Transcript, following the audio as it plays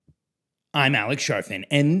I'm Alex Sharfin,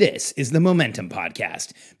 and this is the Momentum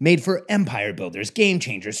Podcast, made for empire builders, game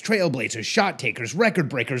changers, trailblazers, shot takers, record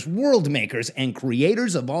breakers, world makers, and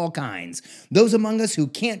creators of all kinds. Those among us who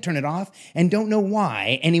can't turn it off and don't know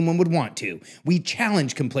why anyone would want to. We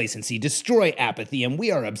challenge complacency, destroy apathy, and we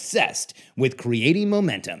are obsessed with creating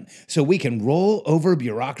momentum so we can roll over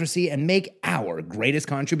bureaucracy and make our greatest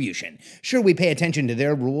contribution. Sure, we pay attention to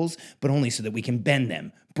their rules, but only so that we can bend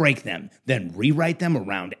them, break them, then rewrite them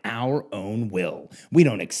around our own will. We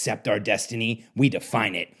don't accept our destiny, we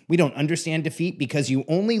define it. We don't understand defeat because you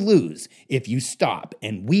only lose if you stop,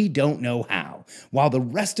 and we don't know how. While the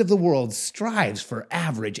rest of the world strives for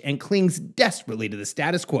average and clings desperately to the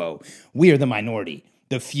status quo, we are the minority,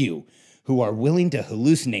 the few, who are willing to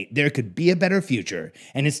hallucinate there could be a better future,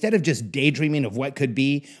 and instead of just daydreaming of what could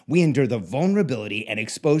be, we endure the vulnerability and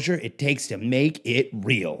exposure it takes to make it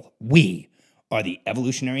real. We are the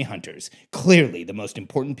evolutionary hunters, clearly the most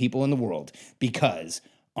important people in the world, because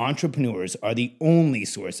entrepreneurs are the only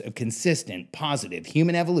source of consistent, positive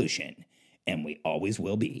human evolution, and we always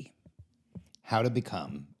will be. How to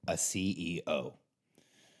become a CEO.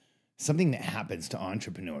 Something that happens to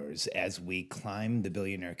entrepreneurs as we climb the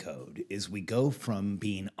billionaire code is we go from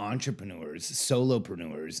being entrepreneurs,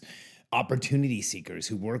 solopreneurs, opportunity seekers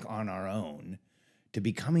who work on our own to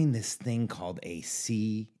becoming this thing called a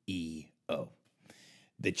CEO.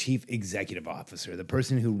 The chief executive officer, the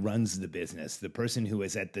person who runs the business, the person who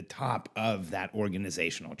is at the top of that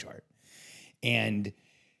organizational chart. And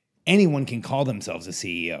anyone can call themselves a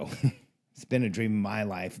CEO. It's been a dream of my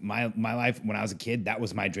life. My life when I was a kid, that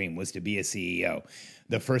was my dream, was to be a CEO.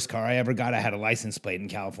 The first car I ever got, I had a license plate in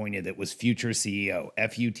California that was Future CEO,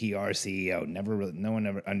 FUTR CEO. No one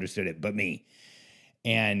ever understood it but me.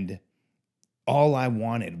 And all I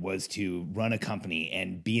wanted was to run a company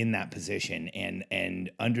and be in that position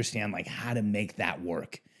and understand like how to make that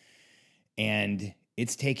work. And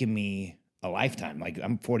it's taken me a lifetime. Like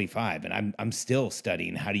I'm 45 and I'm still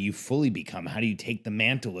studying how do you take the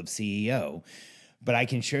mantle of CEO. But I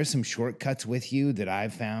can share some shortcuts with you that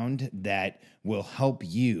I've found that will help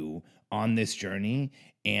you on this journey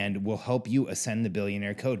and will help you ascend the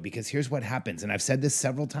billionaire code. Because here's what happens, and I've said this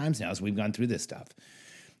several times now as we've gone through this stuff,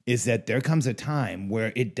 is that there comes a time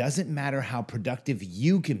where it doesn't matter how productive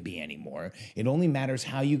you can be anymore. It only matters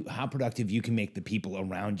how productive you can make the people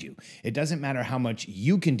around you. It doesn't matter how much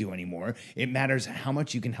you can do anymore. It matters how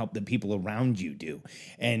much you can help the people around you do.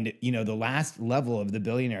 And, the last level of the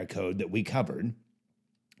billionaire code that we covered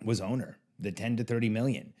was owner, the 10 to 30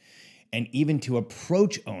 million. And even to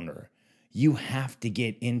approach owner, you have to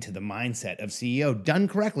get into the mindset of CEO done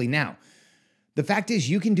correctly. Now, the fact is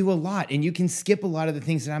you can do a lot and you can skip a lot of the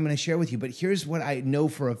things that I'm going to share with you. But here's what I know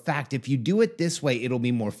for a fact. If you do it this way, it'll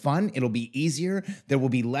be more fun. It'll be easier. There will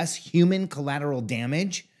be less human collateral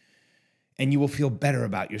damage. And you will feel better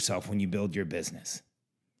about yourself when you build your business.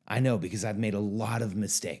 I know because I've made a lot of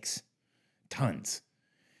mistakes. Tons.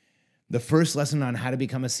 The first lesson on how to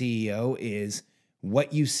become a CEO is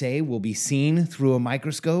what you say will be seen through a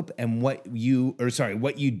microscope, and what you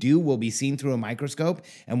do will be seen through a microscope,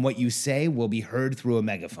 and what you say will be heard through a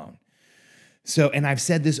megaphone. So, and I've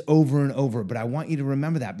said this over and over, but I want you to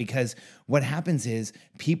remember that, because what happens is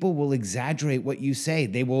people will exaggerate what you say.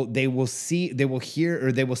 They will see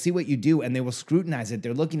what you do, and they will scrutinize it.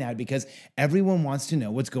 They're looking at it because everyone wants to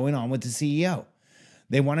know what's going on with the CEO.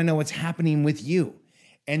 They want to know what's happening with you.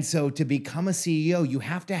 And so to become a CEO, you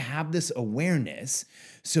have to have this awareness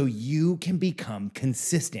so you can become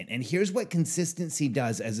consistent. And here's what consistency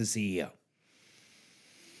does as a CEO.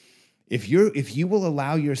 If you will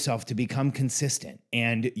allow yourself to become consistent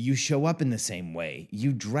and you show up in the same way,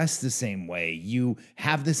 you dress the same way, you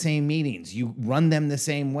have the same meetings, you run them the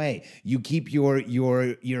same way, you keep your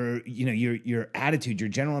attitude, your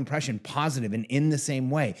general impression positive and in the same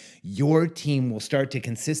way, your team will start to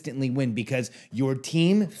consistently win because your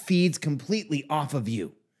team feeds completely off of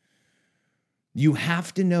you. You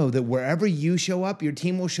have to know that wherever you show up, your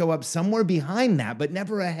team will show up somewhere behind that, but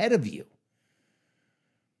never ahead of you.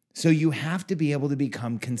 So you have to be able to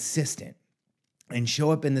become consistent and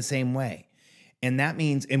show up in the same way. And that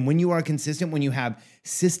means, and when you are consistent, when you have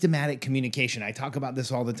systematic communication, I talk about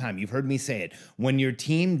this all the time. You've heard me say it. When your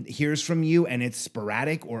team hears from you and it's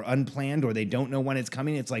sporadic or unplanned, or they don't know when it's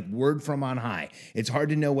coming, it's like word from on high. It's hard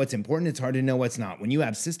to know what's important. It's hard to know what's not. When you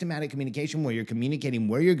have systematic communication where you're communicating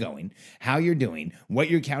where you're going, how you're doing, what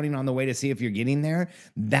you're counting on the way to see if you're getting there,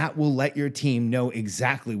 that will let your team know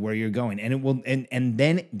exactly where you're going. And it will, and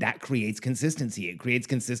then that creates consistency. It creates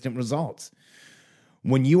consistent results.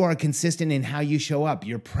 When you are consistent in how you show up,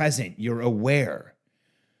 you're present, you're aware,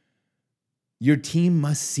 Your team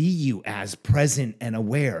must see you as present and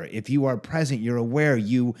aware. If you are present, you're aware,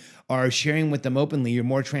 you are sharing with them openly, you're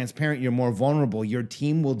more transparent, you're more vulnerable, your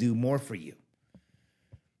team will do more for you.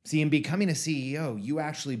 See, in becoming a CEO, you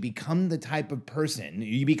actually become the type of person,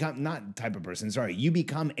 you become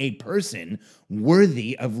a person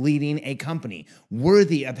worthy of leading a company,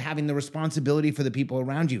 worthy of having the responsibility for the people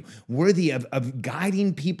around you, worthy of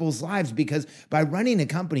guiding people's lives, because by running a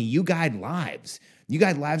company, you guide lives. You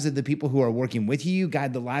guide lives of the people who are working with you, you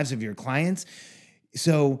guide the lives of your clients.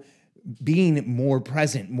 So being more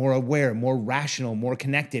present, more aware, more rational, more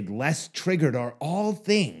connected, less triggered are all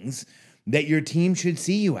things that your team should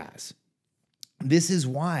see you as. This is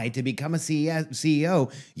why to become a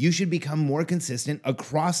CEO, you should become more consistent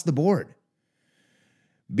across the board.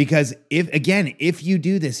 Because if you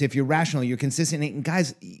do this, if you're rational, you're consistent, and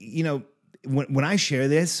guys, when I share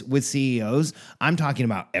this with CEOs, I'm talking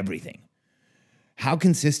about everything. How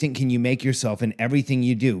consistent can you make yourself in everything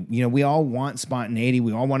you do? We all want spontaneity.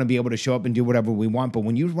 We all want to be able to show up and do whatever we want. But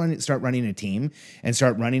when you start running a team and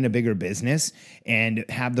start running a bigger business and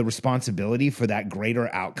have the responsibility for that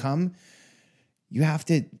greater outcome, you have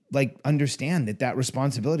to understand that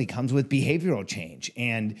responsibility comes with behavioral change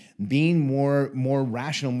and being more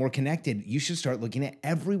rational, more connected. You should start looking at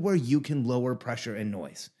everywhere you can lower pressure and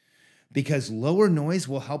noise. Because lower noise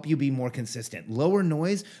will help you be more consistent. Lower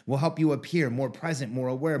noise will help you appear more present, more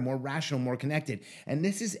aware, more rational, more connected. And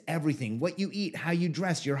this is everything. What you eat, how you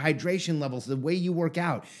dress, your hydration levels, the way you work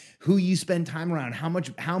out, who you spend time around,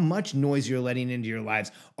 how much noise you're letting into your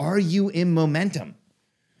lives. Are you in momentum?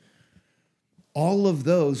 All of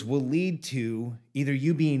those will lead to either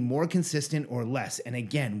you being more consistent or less. And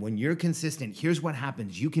again, when you're consistent, here's what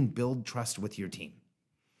happens. You can build trust with your team.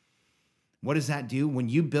 What does that do? When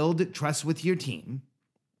you build trust with your team,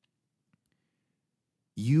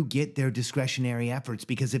 you get their discretionary efforts,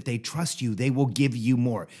 because if they trust you, they will give you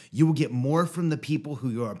more. You will get more from the people who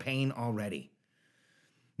you are paying already.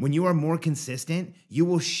 When you are more consistent, you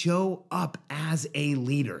will show up as a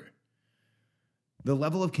leader. The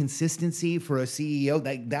level of consistency for a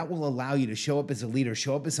CEO, that will allow you to show up as a leader,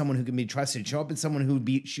 show up as someone who can be trusted, show up as someone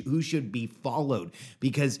who should be followed.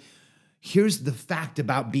 Because here's the fact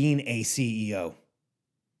about being a CEO.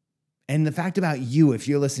 And the fact about you, if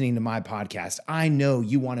you're listening to my podcast, I know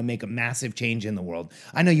you want to make a massive change in the world.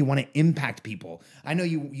 I know you want to impact people. I know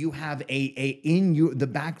you have the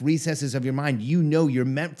back recesses of your mind, you're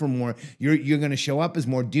meant for more. You're going to show up as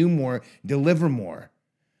more, do more, deliver more,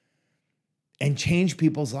 and change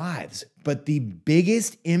people's lives. But the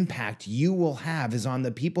biggest impact you will have is on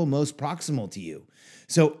the people most proximal to you.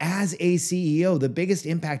 So as a CEO, the biggest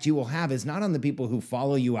impact you will have is not on the people who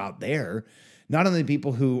follow you out there, not on the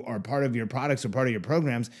people who are part of your products or part of your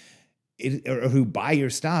programs, or who buy your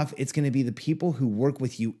stuff. It's going to be the people who work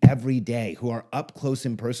with you every day, who are up close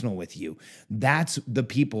and personal with you. That's the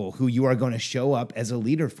people who you are going to show up as a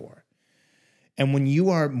leader for. And when you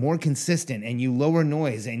are more consistent and you lower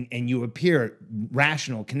noise and you appear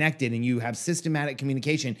rational, connected, and you have systematic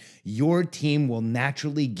communication, your team will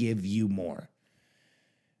naturally give you more.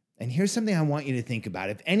 And here's something I want you to think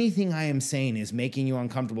about. If anything I am saying is making you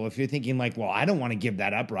uncomfortable, if you're thinking well, I don't want to give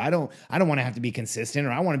that up, or I don't want to have to be consistent,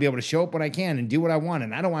 or I want to be able to show up when I can and do what I want,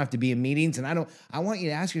 and I don't want to have to be in meetings, and I want you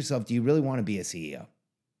to ask yourself, do you really want to be a CEO?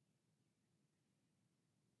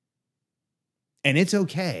 And it's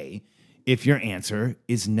okay if your answer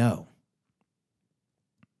is no.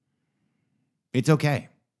 It's okay.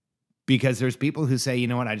 Because there's people who say, you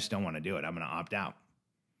know what, I just don't want to do it. I'm going to opt out.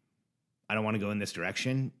 I don't want to go in this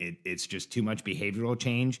direction. It's just too much behavioral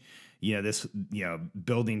change.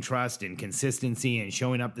 Building trust and consistency and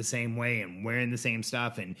showing up the same way and wearing the same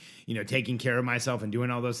stuff and, taking care of myself and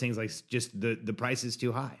doing all those things, just the price is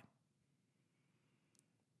too high.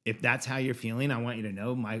 If that's how you're feeling, I want you to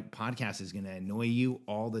know my podcast is going to annoy you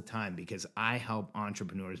all the time, because I help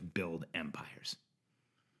entrepreneurs build empires.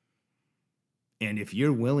 And if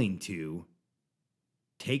you're willing to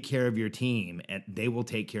take care of your team, and they will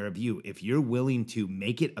take care of you. If you're willing to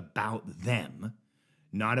make it about them,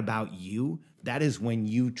 not about you, that is when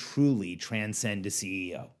you truly transcend to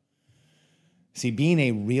CEO. See, being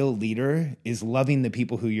a real leader is loving the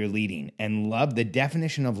people who you're leading. And love, the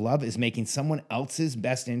definition of love is making someone else's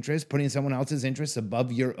best interest, putting someone else's interests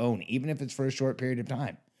above your own, even if it's for a short period of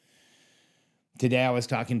time. Today, I was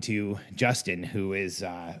talking to Justin, who is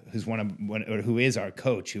our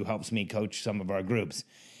coach, who helps me coach some of our groups,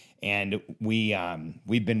 and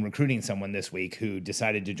we've been recruiting someone this week who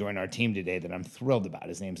decided to join our team today that I'm thrilled about.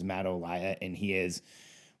 His name's Matt Olaya, and he is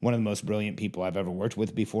one of the most brilliant people I've ever worked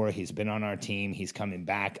with before. He's been on our team. He's coming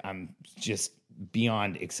back. I'm just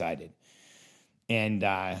beyond excited. And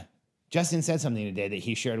Justin said something today that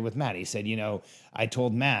he shared with Matt. He said, I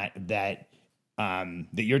told Matt that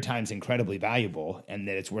that your time's incredibly valuable and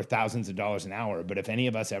that it's worth thousands of dollars an hour. But if any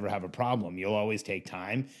of us ever have a problem, you'll always take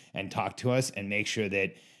time and talk to us and make sure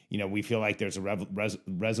that, we feel like there's a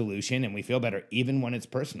resolution and we feel better even when it's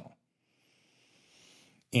personal.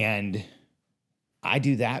 And I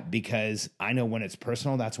do that because I know when it's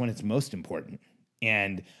personal, that's when it's most important.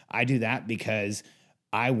 And I do that because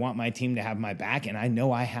I want my team to have my back, and I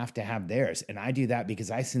know I have to have theirs. And I do that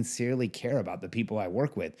because I sincerely care about the people I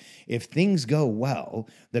work with. If things go well,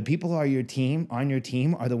 the people on your team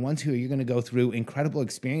are the ones who you're going to go through incredible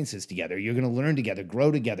experiences together. You're going to learn together,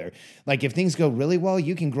 grow together. Like if things go really well,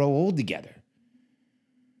 you can grow old together.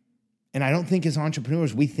 And I don't think as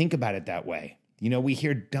entrepreneurs, we think about it that way. We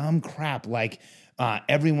hear dumb crap like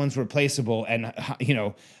everyone's replaceable and,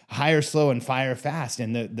 hire slow and fire fast.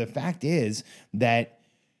 And the fact is that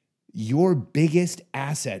your biggest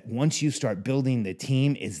asset once you start building the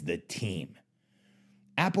team is the team.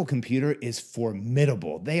 Apple Computer is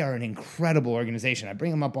formidable. They are an incredible organization. I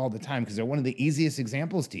bring them up all the time because they're one of the easiest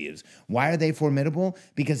examples to use. Why are they formidable?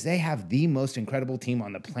 Because they have the most incredible team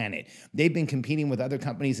on the planet. They've been competing with other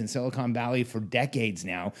companies in Silicon Valley for decades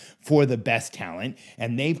now for the best talent,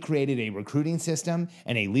 and they've created a recruiting system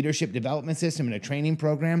and a leadership development system and a training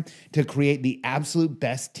program to create the absolute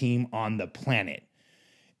best team on the planet.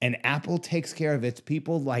 And Apple takes care of its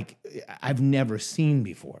people like I've never seen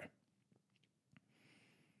before.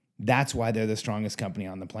 That's why they're the strongest company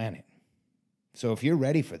on the planet. So if you're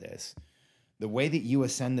ready for this, the way that you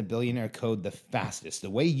ascend the billionaire code the fastest, the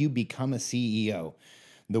way you become a CEO,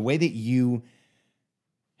 the way that you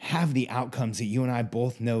have the outcomes that you and I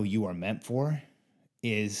both know you are meant for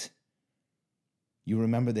is you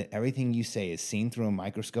remember that everything you say is seen through a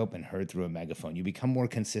microscope and heard through a megaphone. You become more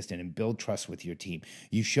consistent and build trust with your team.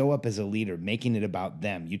 You show up as a leader, making it about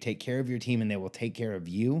them. You take care of your team and they will take care of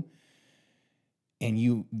you. And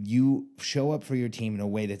you show up for your team in a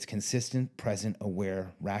way that's consistent, present,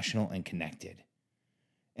 aware, rational, and connected.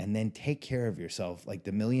 And then take care of yourself like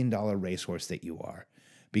the $1 million racehorse that you are.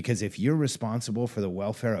 Because if you're responsible for the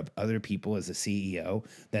welfare of other people as a CEO,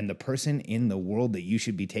 then the person in the world that you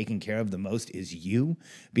should be taking care of the most is you.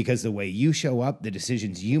 Because the way you show up, the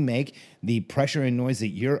decisions you make, the pressure and noise that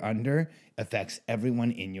you're under affects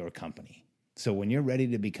everyone in your company. So when you're ready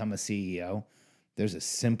to become a CEO, there's a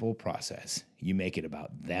simple process. You make it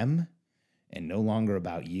about them and no longer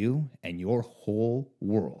about you, and your whole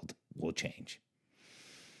world will change.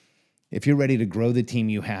 If you're ready to grow the team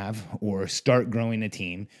you have or start growing a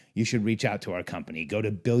team, you should reach out to our company. Go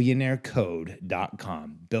to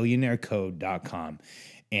billionairecode.com,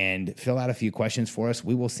 and fill out a few questions for us.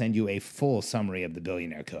 We will send you a full summary of the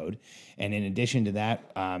Billionaire Code. And in addition to that,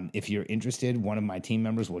 if you're interested, one of my team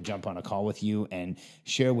members will jump on a call with you and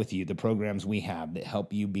share with you the programs we have that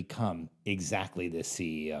help you become exactly this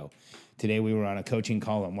CEO. Today we were on a coaching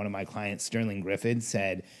call, and one of my clients, Sterling Griffin,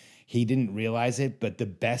 said he didn't realize it, but the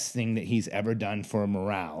best thing that he's ever done for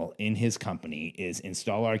morale in his company is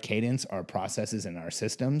install our cadence, our processes, and our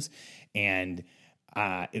systems. And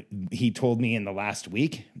he told me in the last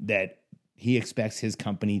week that he expects his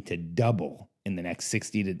company to double in the next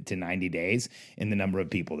 60 to 90 days in the number of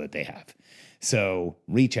people that they have. So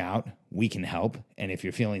reach out, we can help. And if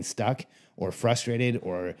you're feeling stuck or frustrated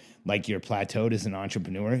or like you're plateaued as an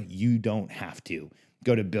entrepreneur, you don't have to.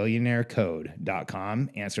 Go to billionairecode.com,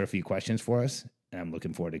 answer a few questions for us, and I'm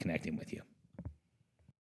looking forward to connecting with you.